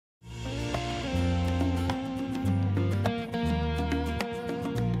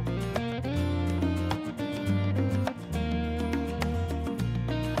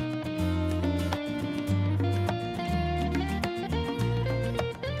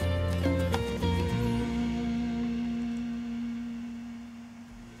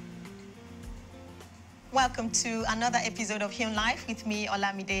welcome to another episode of Hewnlife with me,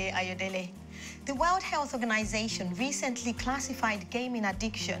 Olamide Ayodele. The World Health Organization recently classified gaming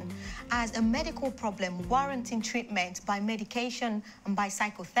addiction as a medical problem warranting treatment by medication and by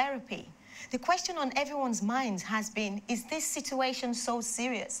psychotherapy. The question on everyone's minds has been, is this situation so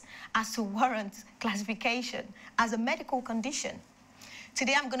serious as to warrant classification as a medical condition?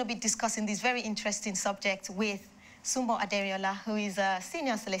 Today I'm going to be discussing this very interesting subject with Sumbo Aderiola, who is a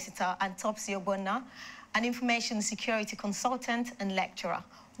senior solicitor, and Topsy Obona, an information security consultant and lecturer.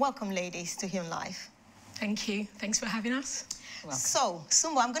 Welcome, ladies, to Hewnlife. Thank you. Thanks for having us. Welcome. So,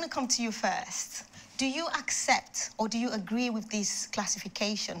 Sumbo, I'm going to come to you first. Do you accept or do you agree with this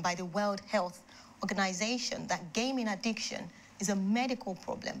classification by the World Health Organization that gaming addiction is a medical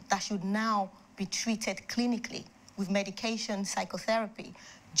problem that should now be treated clinically with medication, psychotherapy,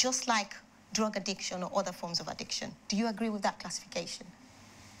 just like drug addiction or other forms of addiction? Do you agree with that classification?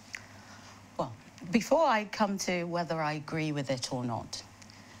 Well, before I come to whether I agree with it or not,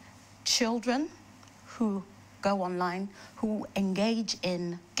 children who go online, who engage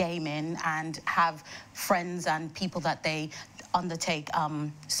in gaming and have friends and people that they undertake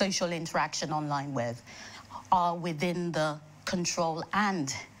social interaction online with, are within the control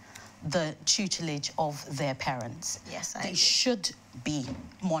and the tutelage of their parents. Yes, they should be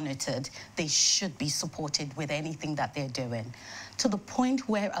monitored. They should be supported with anything that they're doing. To the point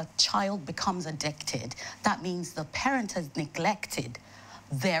where a child becomes addicted, that means the parent has neglected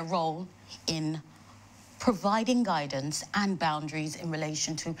their role in providing guidance and boundaries in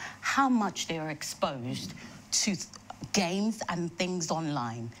relation to how much they are exposed to games and things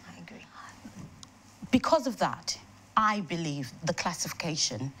online. I agree. Because of that, I believe the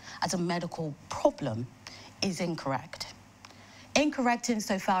classification as a medical problem is incorrect. Incorrect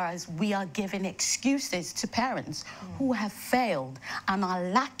insofar as we are giving excuses to parents who have failed and are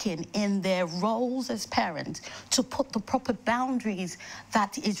lacking in their roles as parents to put the proper boundaries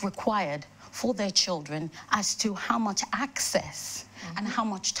that is required for their children as to how much access and how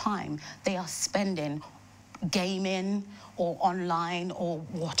much time they are spending gaming or online or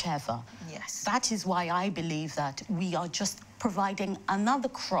whatever. Yes. That is why I believe that we are just providing another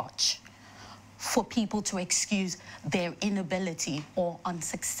crutch for people to excuse their inability or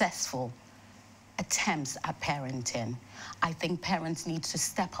unsuccessful attempts at parenting. I think parents need to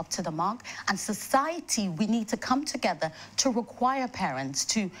step up to the mark, and society, we need to come together to require parents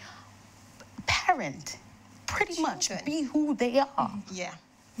to parent, pretty much be who they are. Yeah.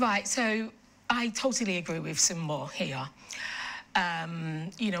 Right, so I totally agree with Simbo here.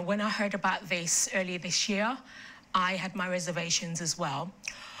 You know, when I heard about this earlier this year, I had my reservations as well.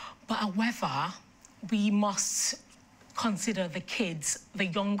 But however, we must consider the kids,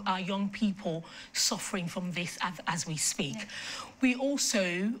 our young people suffering from this as we speak. Yeah. We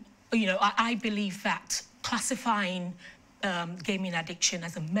also, you know, I believe that classifying gaming addiction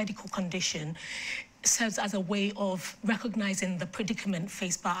as a medical condition serves as a way of recognizing the predicament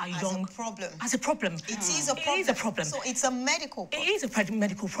faced by our young... As a problem. As a problem. It is a problem. It is a problem. So it's a medical problem. It is a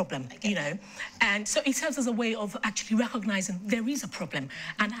medical problem, you know. And so it serves as a way of actually recognizing there is a problem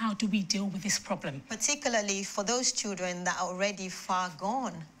and how do we deal with this problem. Particularly for those children that are already far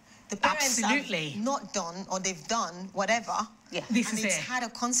gone. The parents have not done, or they've done whatever, yeah. and it's had a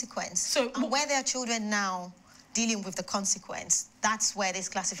consequence. So, and where there are children now dealing with the consequence, that's where this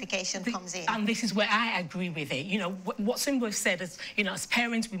classification comes in. And this is where I agree with it. You know, what Simbo said is, you know, as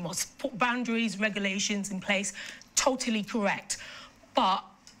parents, we must put boundaries, regulations in place. Totally correct. But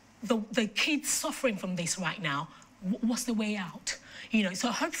the kids suffering from this right now, what's the way out? You know,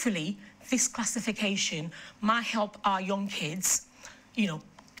 so hopefully this classification might help our young kids, you know,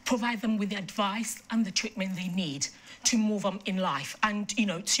 provide them with the advice and the treatment they need to move on in life and, you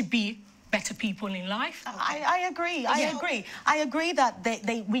know, to be better people in life. I agree. I agree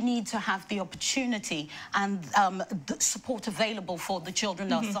that we need to have the opportunity and the support available for the children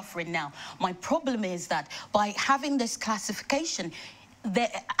that are suffering now. My problem is that by having this classification,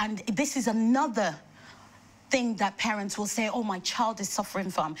 and this is another thing that parents will say, oh, my child is suffering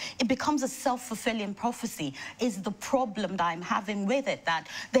from. It becomes a self-fulfilling prophecy is the problem that I'm having with it, that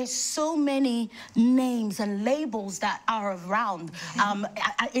there's so many names and labels that are around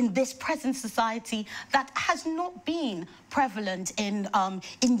in this present society that has not been prevalent in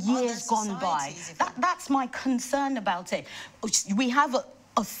years gone by. That's my concern about it. We have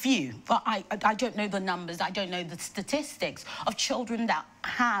a few, but I don't know the numbers, I don't know the statistics of children that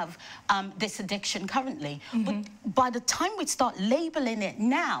have this addiction currently. But by the time we start labeling it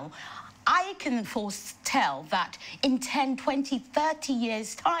now, I can foretell that in 10, 20, 30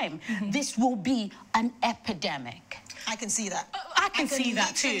 years' time, this will be an epidemic. I can see that. I can see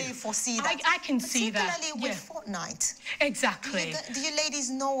that too. Foresee that. I can see that. Particularly with Fortnite. Exactly. Do you ladies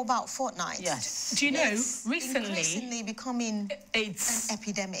know about Fortnite? Yes. Do you know, it's recently... increasingly becoming an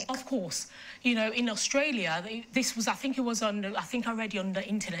epidemic. Of course. You know, in Australia, this was, I think it was on, I think I read it on the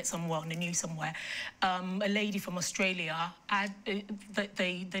internet somewhere, on the news somewhere, a lady from Australia,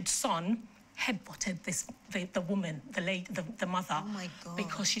 the son headbutted the woman, the mother, oh my God,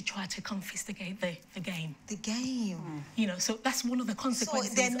 because she tried to confiscate the game. The game. You know, so that's one of the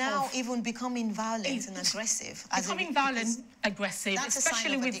consequences. So they're now even becoming violent and aggressive. Becoming violent, aggressive,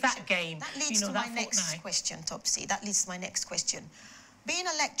 especially with that game. That leads to my next question, Topsy. That leads to my next question. Being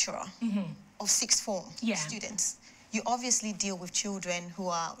a lecturer of sixth form students, you obviously deal with children who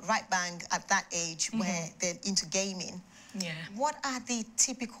are right bang at that age where they're into gaming. Yeah. What are the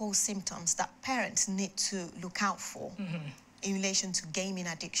typical symptoms that parents need to look out for in relation to gaming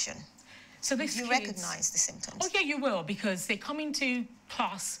addiction? So this you recognise the symptoms? Oh, yeah, you will, because they come into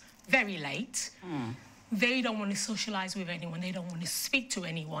class very late. They don't want to socialise with anyone. They don't want to speak to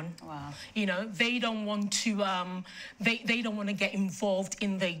anyone. Wow. You know, they don't want to. They don't want to get involved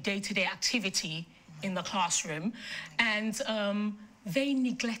in the day-to-day activity in the classroom, and they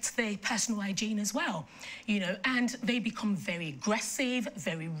neglect their personal hygiene as well. You know, and they become very aggressive,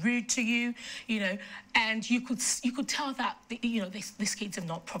 very rude to you. You know, and you could tell that you know these kids have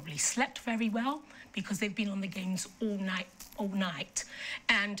not probably slept very well because they've been on the games all night.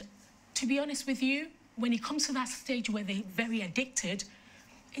 And to be honest with you, when it comes to that stage where they're very addicted,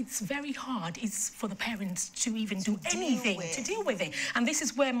 it's very hard. It's for the parents to even do anything to deal with it. And this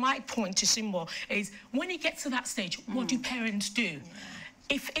is where my point to Simbo is, when it gets to that stage, what do parents do? Yeah.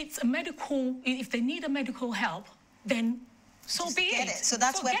 If it's a medical, if they need a medical help, then so just be it. So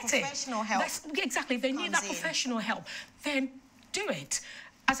that's where professional help exactly, if they need that professional help, then do it.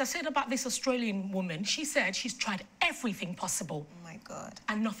 As I said about this Australian woman, she said she's tried everything possible. Oh my God.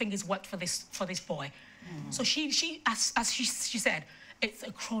 And nothing has worked for this boy. So as she said, it's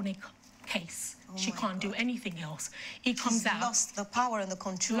a chronic case. Oh she can't do anything else. He comes out. Lost the power and the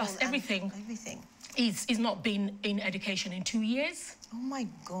control. Lost everything. Everything. He's not been in education in 2 years. Oh my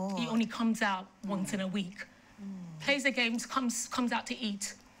God. He only comes out once in a week. Plays the games, comes out to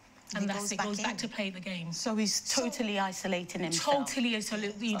eat. And that's it, goes back to play the game. So he's totally isolating himself. Totally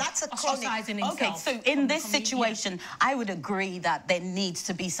isolating. That's a chronic. Okay, so in this situation, I would agree that there needs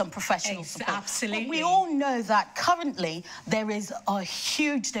to be some professional support. Absolutely. But we all know that currently there is a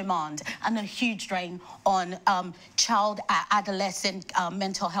huge demand and a huge drain on child, adolescent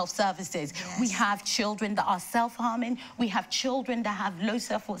mental health services. Yes. We have children that are self-harming. We have children that have low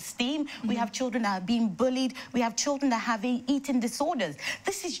self-esteem. We have children that are being bullied. We have children that have eating disorders.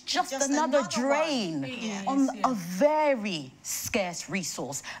 This is just another drain on a very scarce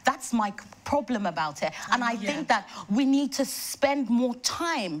resource. That's my problem about it. And I think that we need to spend more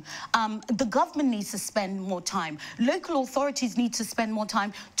time. The government needs to spend more time. Local authorities need to spend more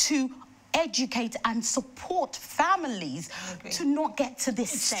time to educate and support families to not get to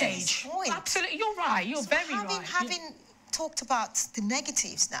this stage. Absolutely, you're right. You're very right. Having talked about the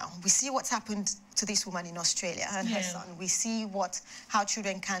negatives now, we see what's happened to this woman in Australia and her son. We see how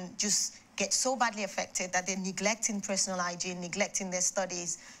children can just get so badly affected that they're neglecting personal hygiene, neglecting their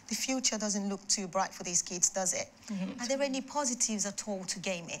studies. The future doesn't look too bright for these kids, does it? Are there any positives at all to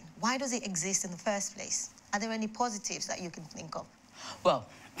gaming? Why does it exist in the first place? Are there any positives that you can think of? Well,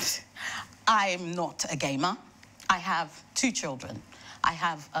 I'm not a gamer. I have 2 children. I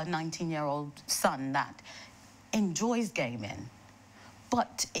have a 19-year-old son that enjoys gaming.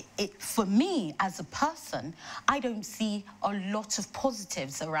 But for me, as a person, I don't see a lot of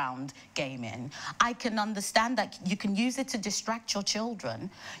positives around gaming. I can understand that you can use it to distract your children.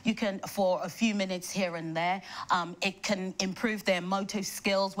 You can, for a few minutes here and there. It can improve their motor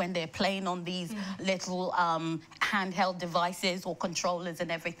skills when they're playing on these little handheld devices or controllers and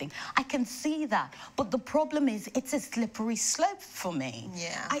everything. I can see that. But the problem is, it's a slippery slope for me.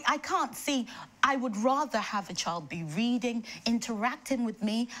 Yeah. I can't see. I would rather have a child be reading, interacting with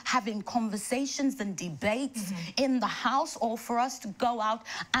me, having conversations and debates in the house, or for us to go out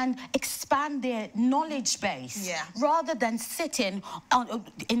and expand their knowledge base, rather than sitting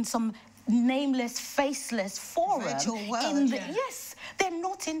in some nameless, faceless forum. Virtual world. Yes, they're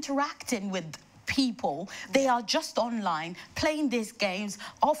not interacting with people. They are just online, playing these games,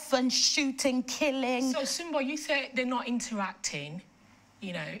 often shooting, killing. So, Simbo, you say they're not interacting.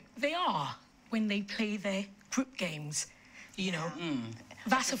 You know, they are. When they play their group games, you know,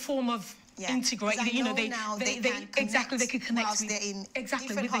 that's a form of integrating. You know, they can connect whilst they're in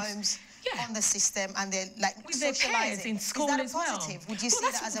different homes. on the system and they're like with their peers in school as well. Positive? Would you see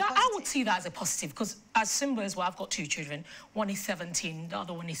that as a positive? I would see that as a positive because as Simba as well, I've got 2 children. One is 17, the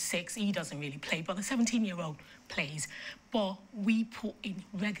other one is 6. He doesn't really play, but the 17-year-old plays. But we put in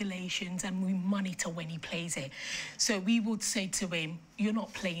regulations and we monitor when he plays it. So we would say to him, you're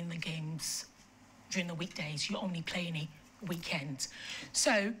not playing the games during the weekdays, you're only playing it weekends.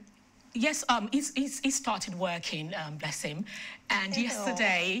 So yes, he started working, bless him, and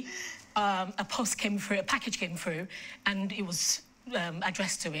yesterday a package came through, and it was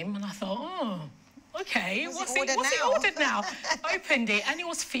addressed to him, and I thought, oh, okay, what's he ordered now? Opened it, and it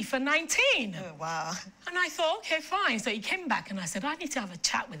was FIFA 19. Oh, wow. And I thought, okay, fine. So he came back, and I said, I need to have a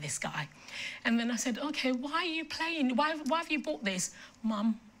chat with this guy. And then I said, okay, why are you playing? Why have you bought this?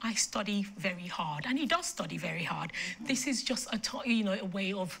 Mum, I study very hard, and he does study very hard. This is just a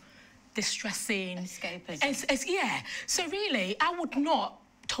way of distressing, escapism. Yeah. So really, I would not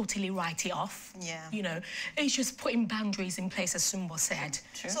totally write it off. Yeah. You know, it's just putting boundaries in place, as Sumbo said.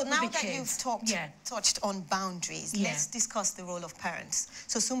 True. So now that you've touched on boundaries, let's discuss the role of parents.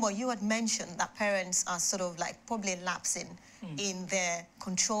 So Sumbo, you had mentioned that parents are sort of like probably lapsing in their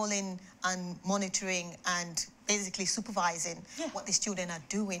controlling and monitoring and basically supervising what these children are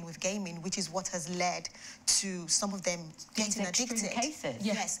doing with gaming, which is what has led to some of them getting addicted. Cases.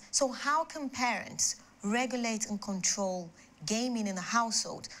 Yes. So how can parents regulate and control gaming in the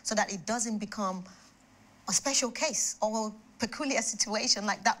household so that it doesn't become a special case or a peculiar situation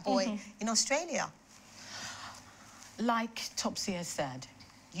like that boy in Australia? Like Topsy has said,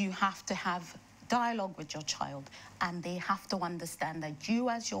 you have to have dialogue with your child, and they have to understand that you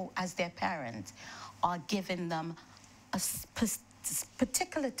as their parent are giving them a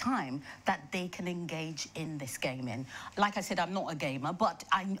particular time that they can engage in this gaming. Like I said, I'm not a gamer, but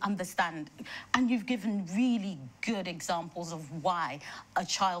I understand, and you've given really good examples of why a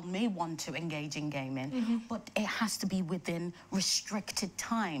child may want to engage in gaming, but it has to be within restricted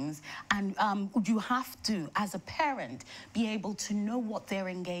times, and you have to, as a parent, be able to know what they're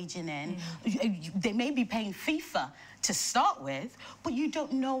engaging in. They may be playing FIFA to start with, but you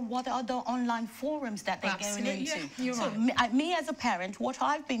don't know what other online forums that they're going into. You're so right. Me as a parent, what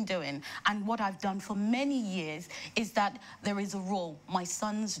I've been doing and what I've done for many years is that there is a rule. My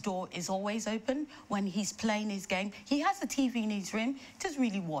son's door is always open when he's playing his game. He has a TV in his room, he doesn't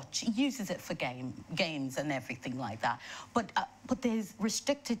really watch. He uses it for games and everything like that. But there's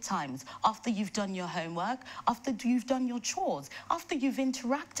restricted times after you've done your homework, after you've done your chores, after you've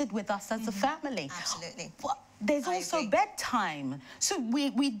interacted with us as a family. Absolutely. But there's also bedtime. So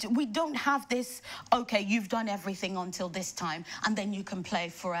we don't have this, okay, you've done everything until this time and then you can play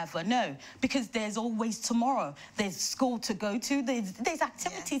forever. No, because there's always tomorrow. There's school to go to. There's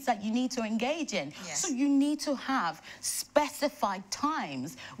activities that you need to engage in. So you need to have specified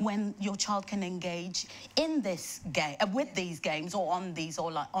times when your child can engage in this game, with these games or on these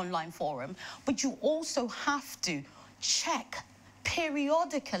online forum. But you also have to check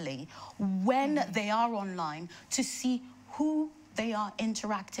periodically when they are online to see who they are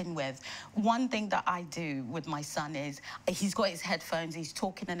interacting with. One thing that I do with my son is he's got his headphones, he's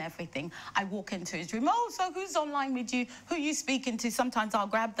talking and everything. I walk into his room, oh, so who's online with you? Who are you speaking to? Sometimes I'll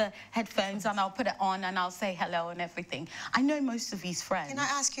grab the headphones and I'll put it on and I'll say hello and everything. I know most of his friends. Can I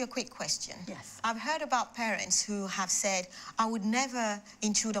ask you a quick question? Yes. I've heard about parents who have said, I would never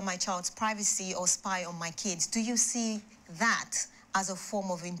intrude on my child's privacy or spy on my kids. Do you see that as a form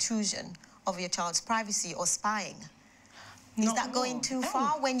of intrusion of your child's privacy or spying? Is that going too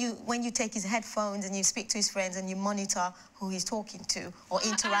far when you take his headphones and you speak to his friends and you monitor who he's talking to or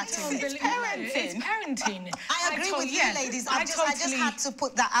interacting with? It's parenting. It's parenting. I agree with you, ladies. I just had to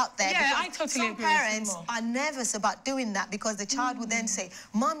put that out there. Yeah, I totally agree. Some parents are nervous about doing that because the child would then say,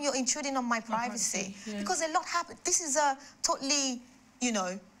 Mom, you're intruding on my privacy. Because a lot happens. This is a totally, you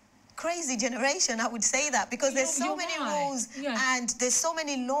know, crazy generation, I would say that, because there's so many rules and there's so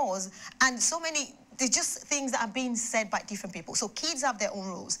many laws and so many, there's just things that are being said by different people. So kids have their own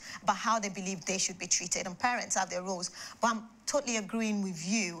rules about how they believe they should be treated, and parents have their rules. But I'm totally agreeing with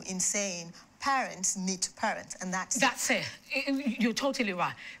you in saying parents need to parent, and that's it. You're totally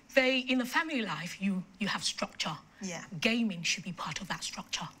right. In a family life, you have structure. Yeah. Gaming should be part of that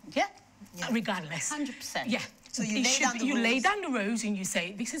structure. Yeah. Regardless. 100%. Yeah. So you lay down the rules and you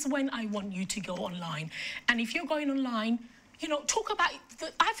say, this is when I want you to go online. And if you're going online, you know, talk about,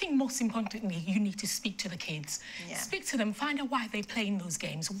 I think most importantly, you need to speak to the kids. Yeah. Speak to them, find out why they're playing those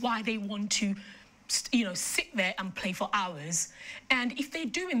games, why they want to you know, sit there and play for hours. And if they're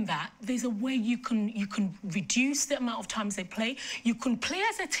doing that, there's a way you can reduce the amount of times they play. You can play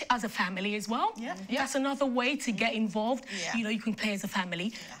as a family as well. Yeah. That's another way to get involved. Yeah. You know, you can play as a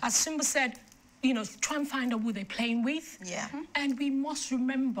family. As Simba said, you know, try and find out who they're playing with. Yeah. And we must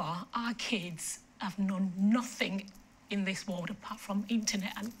remember our kids have known nothing in this world apart from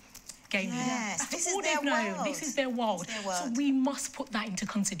internet and gaming. Yes, That's this is all their they've known. world. This is their world. It's their world. So we must put that into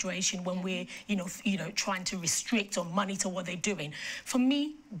consideration when we're, you know, trying to restrict or monitor what they're doing. For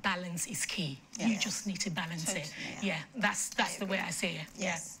me, balance is key. You just need to balance it. Yeah, that's the way I see it.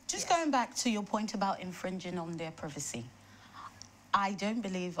 Yes. Just going back to your point about infringing on their privacy. I don't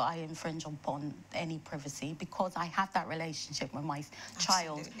believe I infringe upon any privacy because I have that relationship with my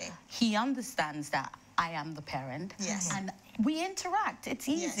child. Absolutely. He understands that I am the parent. Yes. And we interact. It's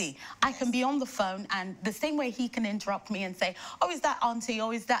easy. Yes. I can be on the phone and the same way he can interrupt me and say, oh, is that auntie?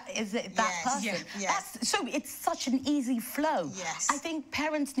 Or is it that Yes. person? Yeah. Yes. So it's such an easy flow. Yes. I think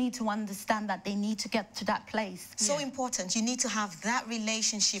parents need to understand that they need to get to that place. So important. You need to have that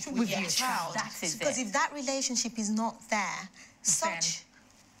relationship with your child. That is because it. if that relationship is not there, such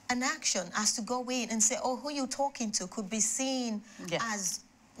an action as to go in and say, oh, who you're talking to could be seen as,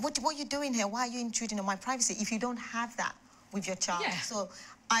 what are you doing here? Why are you intruding on my privacy? If you don't have that with your child. Yeah. So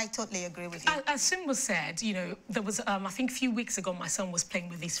I totally agree with you. As Simba said, you know, there was, I think a few weeks ago, my son was playing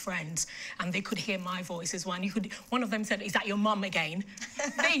with his friends and they could hear my voice as well. And one of them said, is that your mum again?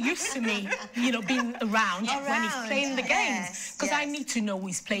 They're used to me, you know, being around when he's playing the games. Because I need to know who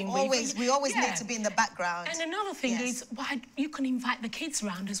he's playing with. We always need to be in the background. And another thing is, you can invite the kids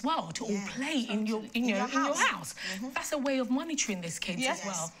around as well to all play in your house. That's a way of monitoring these kids as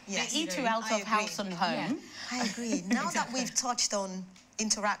well. Yes. They eat you out of house and home. I agree. Now that we've touched on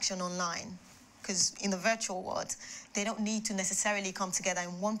interaction online, because in the virtual world, they don't need to necessarily come together in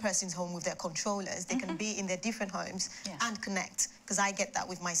one person's home with their controllers. They can be in their different homes and connect, because I get that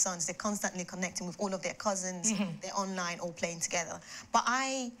with my sons. They're constantly connecting with all of their cousins. They're online, all playing together. But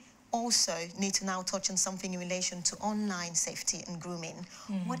I also need to now touch on something in relation to online safety and grooming.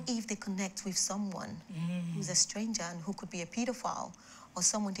 What if they connect with someone who's a stranger and who could be a pedophile or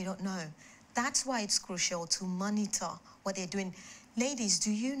someone they don't know? That's why it's crucial to monitor what they're doing. Ladies,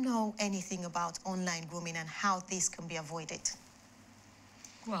 do you know anything about online grooming and how this can be avoided?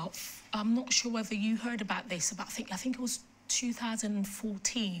 Well, I'm not sure whether you heard about this, but I think it was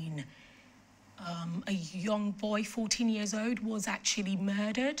 2014. A young boy, 14 years old, was actually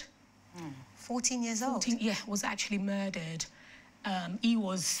murdered. 14 years old? Was actually murdered. He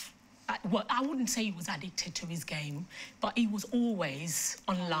was, well, I wouldn't say he was addicted to his game, but he was always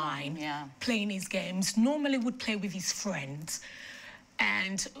online, playing his games. Normally would play with his friends.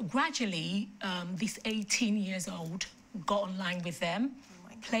 And gradually, this 18 years old got online with them,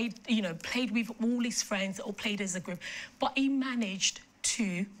 played with all his friends or played as a group. But he managed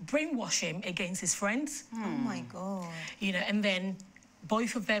to brainwash him against his friends. Oh my God. You know, and then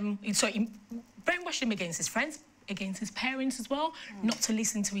both of them, so he brainwashed him against his friends, against his parents as well, not to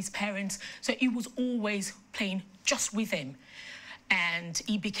listen to his parents. So he was always playing just with him. And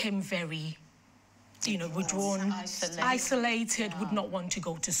he became very, you know, withdrawn, isolated, would not want to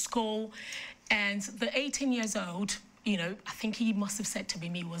go to school. And the 18 years old, you know, I think he must have said to me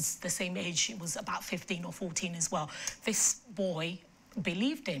he was the same age, he was about 15 or 14 as well. This boy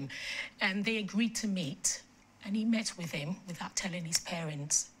believed him and they agreed to meet. And he met with him without telling his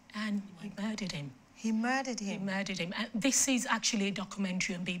parents and he murdered him. He murdered him? He murdered him. And this is actually a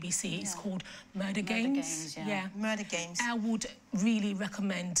documentary on BBC. It's called Murder Games. Murder Games. I would really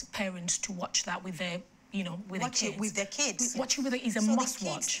recommend parents to watch that with their, you know, with their kids. Watch it with their kids. Watch it with it is a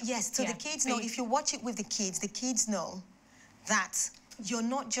must-watch. Yes, so the kids know, if you watch it with the kids know that you're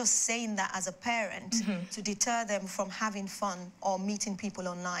not just saying that as a parent to deter them from having fun or meeting people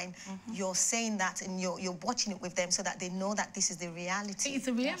online. You're saying that and you're watching it with them so that they know that this is the reality. It's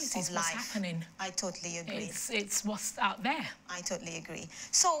the reality of what's happening. I totally agree. It's what's out there. I totally agree.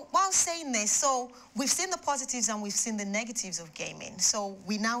 So while saying this, so we've seen the positives and we've seen the negatives of gaming. So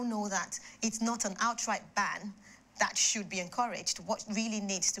we now know that it's not an outright ban that should be encouraged. What really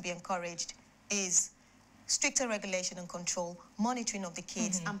needs to be encouraged is stricter regulation and control, monitoring of the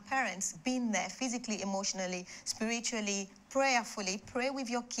kids, and parents being there physically, emotionally, spiritually, prayerfully. Pray with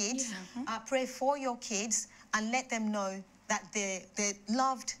your kids, pray for your kids, and let them know that they're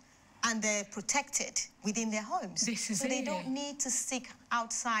loved and they're protected within their homes. So they don't need to seek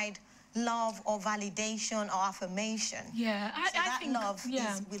outside love or validation or affirmation. Yeah, I think love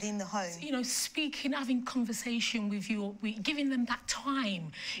is within the home. You know, speaking, having conversation with you, giving them that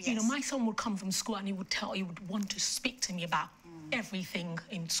time. You know, my son would come from school and he would want to speak to me about everything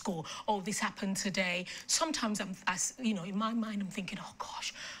in school. Oh, this happened today. Sometimes you know, in my mind, I'm thinking, oh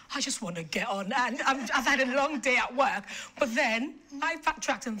gosh, I just want to get on, and I've had a long day at work. But then I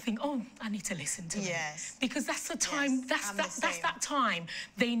backtrack and think, oh, I need to listen to them, because that's the time. That's that time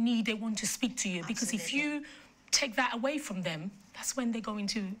they want to speak to you. Because if you take that away from them, that's when they go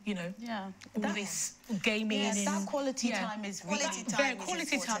into, you know, all this gaming. Yes, that quality time is really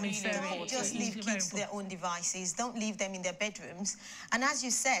quality time is very important. Just leave kids their own devices. Don't leave them in their bedrooms. And as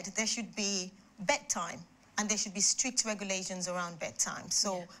you said, there should be bedtime, and there should be strict regulations around bedtime.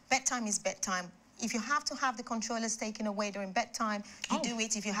 So bedtime is bedtime. If you have to have the controllers taken away during bedtime, you do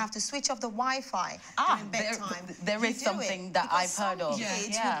it. If you have to switch off the Wi-Fi during bedtime, there is something that I've heard of.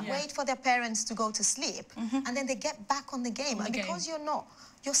 Kids would wait for their parents to go to sleep, and then they get back on the game. And because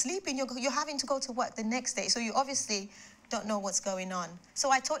you're sleeping, you're having to go to work the next day. So you obviously don't know what's going on.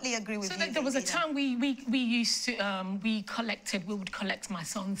 So I totally agree with you. So there was a time we used to, we would collect my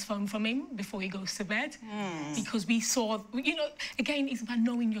son's phone from him before he goes to bed, because we saw, you know, again, it's about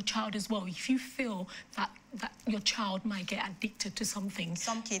knowing your child as well. If you feel that your child might get addicted to something.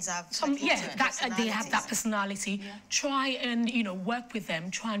 Some kids have they have that personality. Try and, you know, work with them,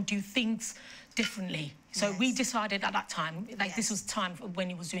 try and do things differently. So we decided at that time, like this was time when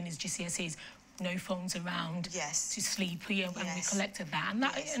he was doing his GCSEs, no phones around to sleep, and we collected that, and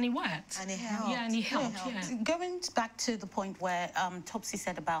and it worked. And it helped. Yeah, and it helped, Going back to the point where Topsy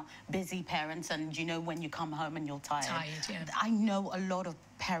said about busy parents and, you know, when you come home and you're tired. I know a lot of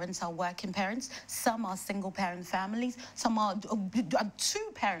parents are working parents. Some are single-parent families. Some are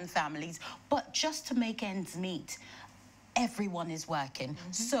two-parent families. But just to make ends meet, everyone is working.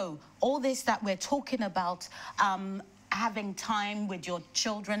 So all this that we're talking about, having time with your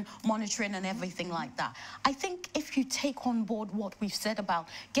children, monitoring and everything like that. I think if you take on board what we've said about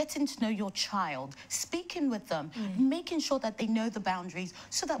getting to know your child, speaking with them, making sure that they know the boundaries,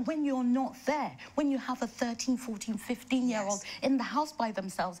 so that when you're not there, when you have a 13, 14, 15-year-old in the house by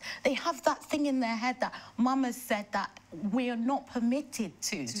themselves, they have that thing in their head that Mama said that we're not permitted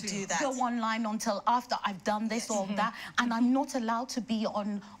to do that. Go online until after I've done this or that, and I'm not allowed to be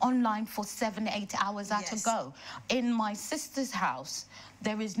online for 7, 8 hours at a go. In my sister's house,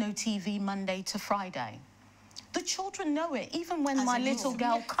 there is no TV Monday to Friday. The children know it, even when my little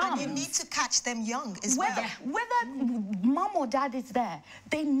girl comes. And you need to catch them young as well. Whether mum or dad is there,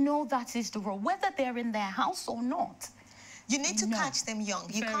 they know that is the rule, whether they're in their house or not. You need to catch them young.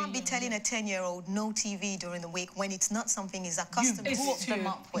 You can't be telling a 10-year-old no TV during the week when it's not something he's accustomed to. Brought them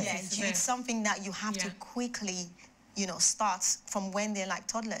up with. It's something that you have to quickly, you know, start from when they're like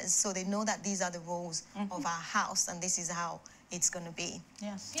toddlers, so they know that these are the rules of our house and this is how it's going to be.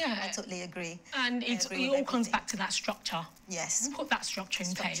 I totally agree. And it all comes back to that structure. Put that structure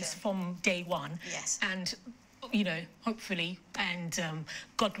in place from day one. And, you know, hopefully, and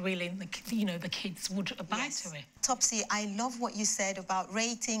God willing, the kids would abide to it. Topsy, I love what you said about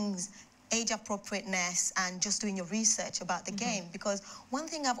ratings, age appropriateness, and just doing your research about the game, because one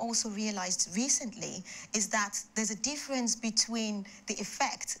thing I've also realized recently is that there's a difference between the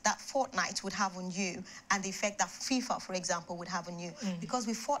effect that Fortnite would have on you and the effect that FIFA, for example, would have on you. Because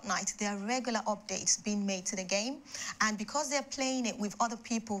with Fortnite, there are regular updates being made to the game, and because they're playing it with other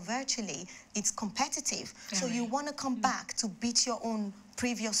people virtually, it's competitive. So you want to come back to beat your own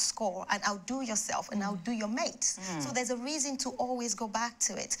previous score and outdo yourself and outdo your mates. So there's a reason to always go back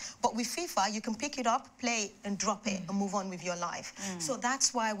to it. But with FIFA, you can pick it up, play and drop it and move on with your life. So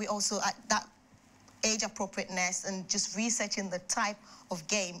that's why we also, that age appropriateness and just researching the type of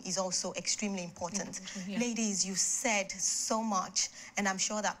game is also extremely important. Ladies, you said so much, and I'm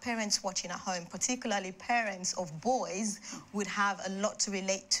sure that parents watching at home, particularly parents of boys, would have a lot to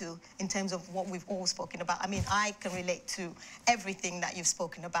relate to in terms of what we've all spoken about. I mean, I can relate to everything that you've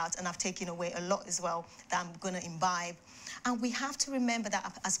spoken about, and I've taken away a lot as well that I'm going to imbibe. And we have to remember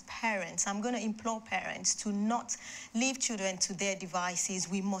that as parents, I'm going to implore parents to not leave children to their devices.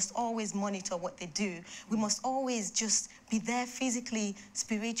 We must always monitor what they do. We must always just be there physically,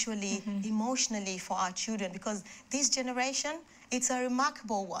 spiritually, emotionally for our children, because this generation, it's a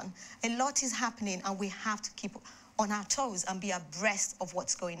remarkable one. A lot is happening, and we have to keep on our toes and be abreast of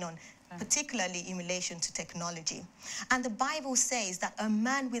what's going on, particularly in relation to technology. And the Bible says that a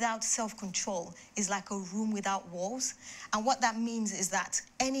man without self-control is like a room without walls. And what that means is that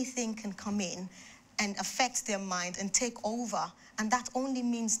anything can come in and affect their mind and take over, and that only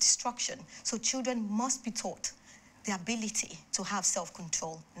means destruction. So children must be taught the ability to have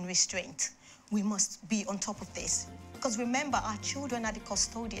self-control and restraint. We must be on top of this. Because remember, our children are the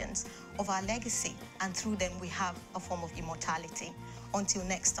custodians of our legacy, and through them we have a form of immortality. Until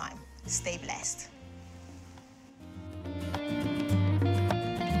next time, stay blessed.